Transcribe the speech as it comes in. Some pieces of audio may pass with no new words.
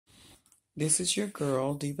This is your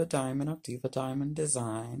girl, Diva Diamond of Diva Diamond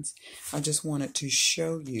Designs. I just wanted to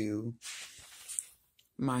show you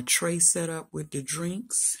my tray setup with the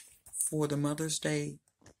drinks for the Mother's Day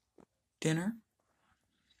dinner.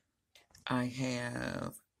 I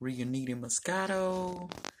have Riunite Moscato,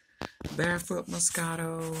 Barefoot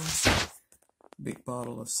Moscato, big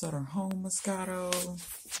bottle of Sutter Home Moscato,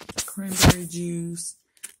 cranberry juice,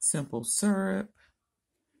 simple syrup,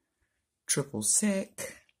 triple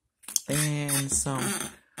sec, and some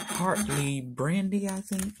Hartley brandy, I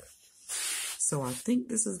think. So I think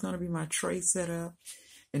this is going to be my tray setup.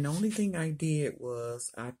 And the only thing I did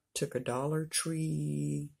was I took a Dollar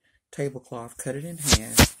Tree tablecloth, cut it in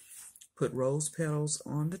half, put rose petals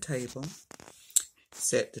on the table,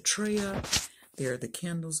 set the tray up. There are the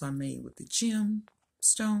candles I made with the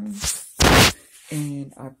gemstones.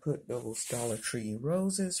 And I put those Dollar Tree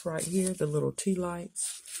roses right here, the little tea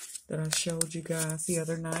lights that I showed you guys the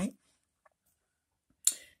other night.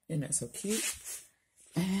 Isn't that so cute?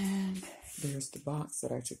 And there's the box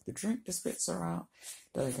that I took the drink dispenser out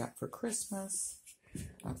that I got for Christmas.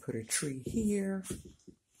 I put a tree here.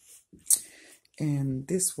 And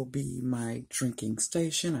this will be my drinking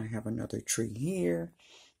station. I have another tree here.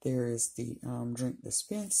 There is the drink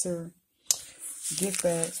dispenser. Gift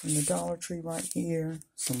bags from the Dollar Tree right here.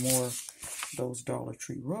 Some more of those Dollar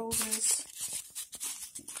Tree roses.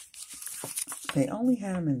 They only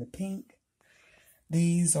have them in the pink.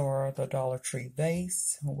 These are the Dollar Tree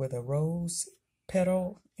vase with a rose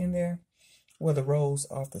petal in there, with a rose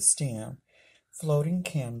off the stem. Floating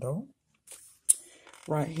candle.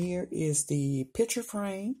 Right here is the picture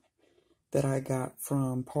frame that I got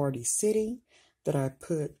from Party City, that I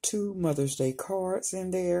put 2 Mother's Day cards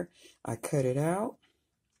in there. I cut it out.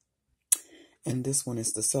 And this one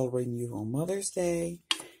is the Celebrating You on Mother's Day.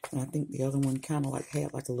 And I think the other one kind of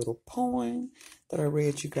had like a little poem that I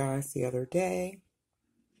read you guys the other day.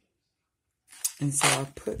 And so I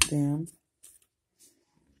put them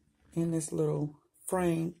in this little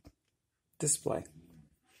frame display.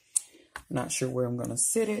 Not sure where I'm going to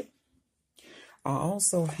sit it. I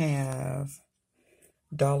also have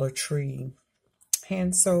Dollar Tree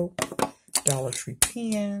hand soap, Dollar Tree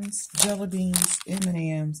pens, jelly beans,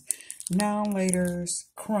 M&Ms, Now and Later's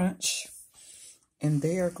Crunch. And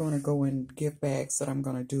they are going to go in gift bags that I'm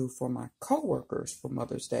going to do for my co-workers for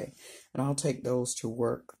Mother's Day. And I'll take those to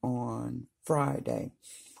work on Friday.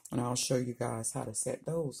 And I'll show you guys how to set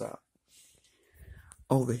those up.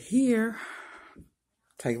 Over here,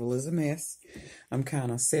 table is a mess. I'm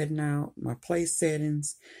kind of setting out my place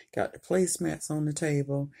settings. Got the placemats on the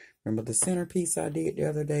table. Remember the centerpiece I did the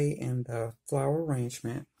other day and the flower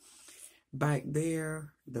arrangement. Back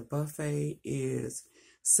there, the buffet is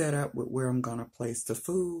set up with where I'm going to place the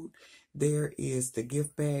food. There is the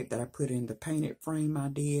gift bag that I put in the painted frame I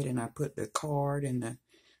did, and I put the card in the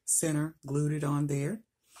center, glued it on there.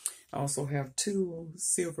 I also have 2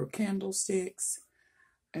 silver candlesticks,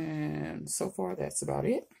 and so far that's about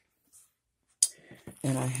it.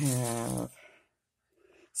 And I have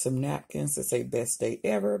some napkins that say best day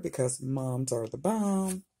ever because moms are the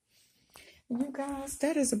bomb. And you guys,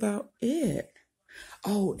 that is about it.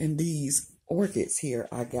 Oh, and these orchids here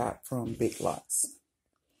I got from Big Lots.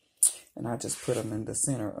 And I just put them in the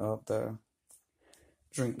center of the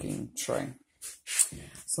drinking tray.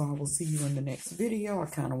 So I will see you in the next video. I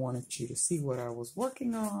kind of wanted you to see what I was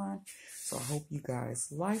working on. So I hope you guys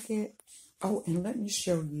like it. Oh, and let me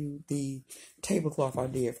show you the tablecloth I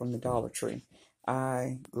did from the Dollar Tree.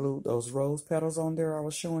 I glued those rose petals on there I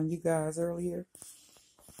was showing you guys earlier.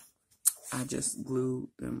 I just glued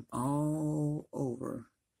them all over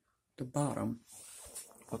the bottom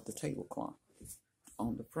of the tablecloth,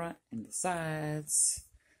 on the front and the sides.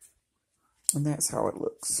 And that's how it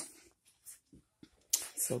looks.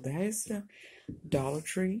 So that is the Dollar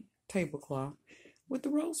Tree tablecloth with the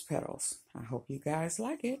rose petals. I hope you guys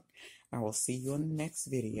like it. I will see you in the next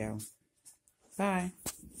video. Bye.